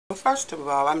Well, first of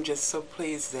all, I'm just so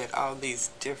pleased that all these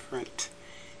different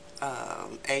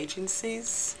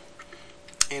agencies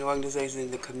and organizations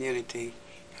in the community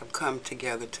have come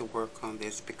together to work on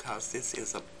this because this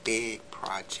is a big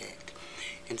project.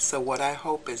 And so what I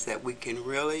hope is that we can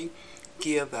really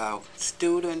give our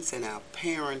students and our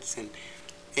parents and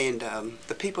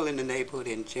the people in the neighborhood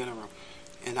in general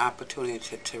an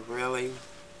opportunity to really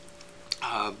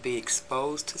be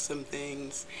exposed to some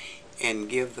things and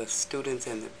give the students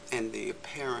and the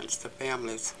parents, the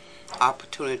families,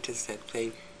 opportunities that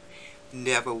they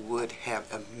never would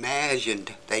have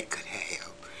imagined they could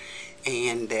have,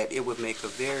 and that it would make a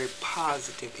very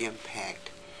positive impact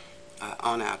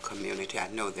on our community. I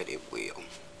know that it will.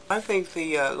 I think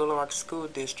the Little Rock School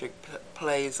District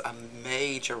plays a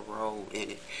major role in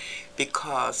it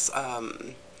because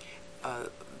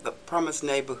the Promised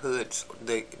Neighborhoods,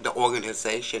 the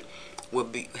organization, will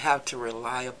have to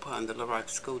rely upon the Little Rock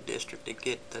School District to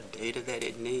get the data that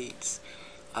it needs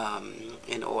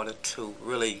in order to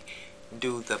really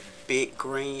do the big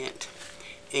grant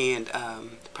and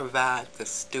provide the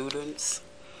students,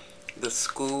 the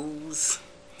schools,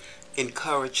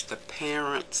 encourage the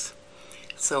parents.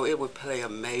 So it would play a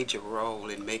major role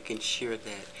in making sure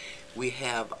that we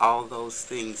have all those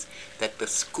things that the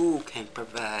school can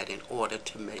provide in order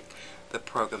to make the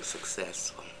program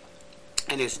successful.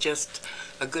 And it's just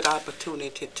a good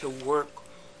opportunity to work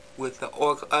with the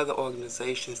other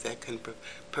organizations that can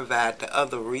provide the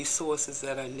other resources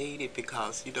that are needed,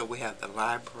 because, you know, we have the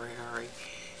library,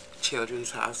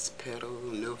 Children's Hospital,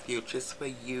 New Futures for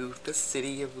Youth, the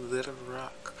City of Little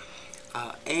Rock,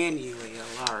 and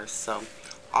UALR. So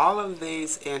all of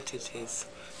these entities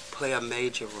play a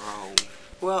major role.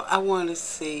 Well, I want to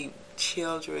see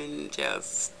children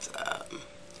just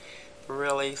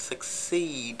really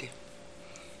succeed,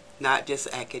 not just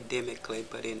academically,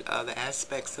 but in other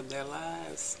aspects of their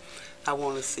lives. I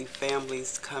want to see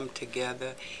families come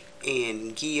together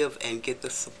and give and get the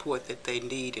support that they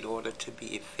need in order to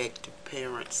be effective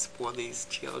parents for these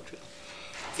children.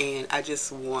 And I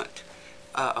just want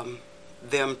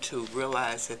them to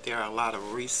realize that there are a lot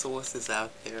of resources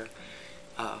out there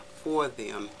for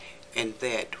them, and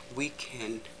that we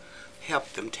can help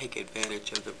them take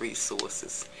advantage of the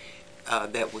resources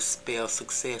that will spell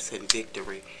success and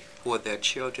victory for their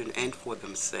children and for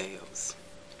themselves.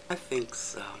 I think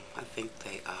so. I think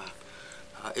they are.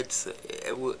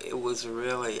 It was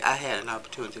really, I had an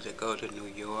opportunity to go to New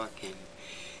York and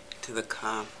to the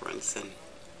conference, and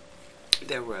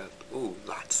there were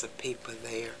lots of people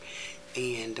there,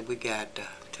 and we got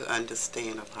to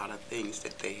understand a lot of things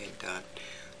that they had done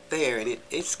there. And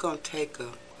it's going to take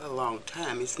a long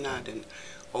time. It's not an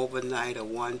overnight or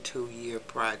 1-2 year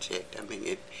project. I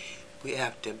mean, we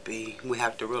have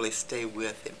to really stay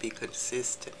with it, be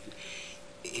consistent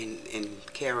in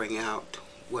carrying out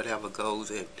whatever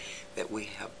goals that we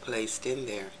have placed in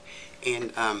there.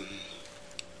 And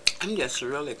I'm just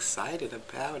really excited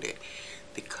about it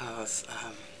because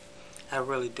I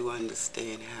really do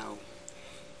understand how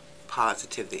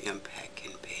positive the impact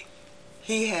can be.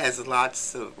 He has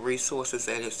lots of resources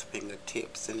at his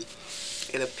fingertips, and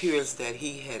it appears that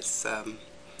he has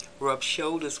rubbed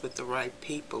shoulders with the right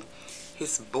people.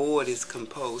 His board is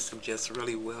composed of just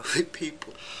really wealthy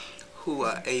people who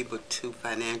are able to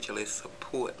financially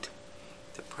support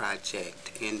the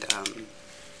project. And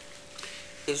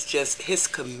it's just his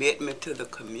commitment to the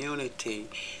community,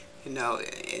 you know,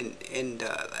 and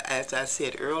as I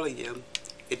said earlier,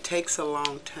 it takes a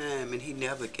long time, and he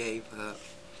never gave up.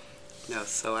 You know,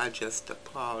 so I just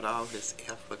applaud all his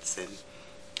efforts and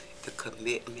the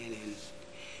commitment,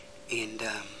 and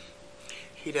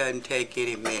he doesn't take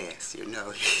any mess, you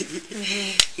know.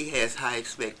 He has high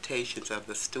expectations of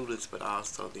the students, but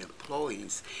also the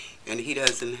employees, and he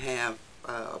doesn't have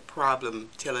a problem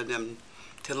telling them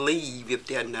to leave if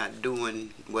they're not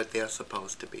doing what they're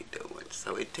supposed to be doing.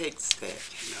 So it takes that,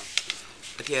 you know.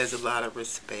 But he has a lot of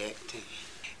respect, and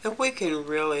if we can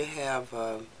really have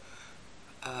a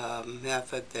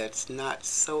method that's not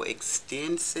so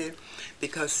extensive,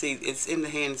 because see, it's in the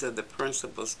hands of the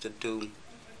principals to do,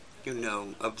 you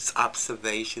know,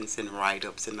 observations and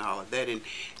write-ups and all of that, and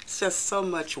it's just so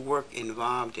much work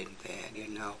involved in that, you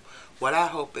know. What I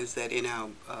hope is that in our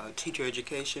teacher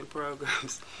education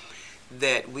programs,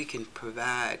 that we can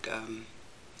provide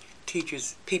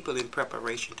teachers, people in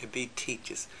preparation to be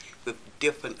teachers with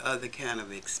different other kind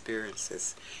of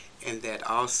experiences, and that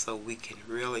also we can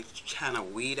really kind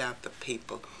of weed out the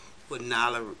people who are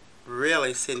not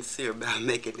really sincere about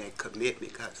making that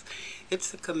commitment, because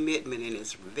it's a commitment and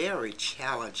it's very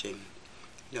challenging,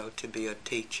 you know, to be a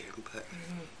teacher. But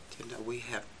you know, we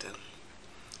have to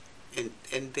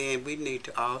And then we need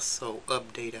to also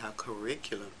update our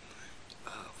curriculum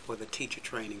for the teacher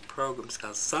training programs,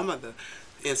 because some of the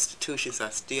institutions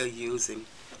are still using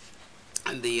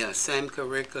the same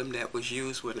curriculum that was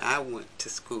used when I went to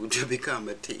school to become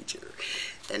a teacher,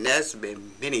 and that's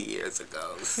been many years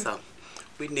ago. So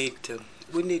we need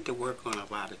to work on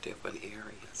a lot of different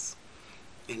areas,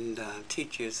 and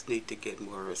teachers need to get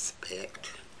more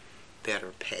respect,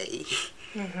 better pay.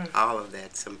 All of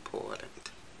that's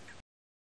important.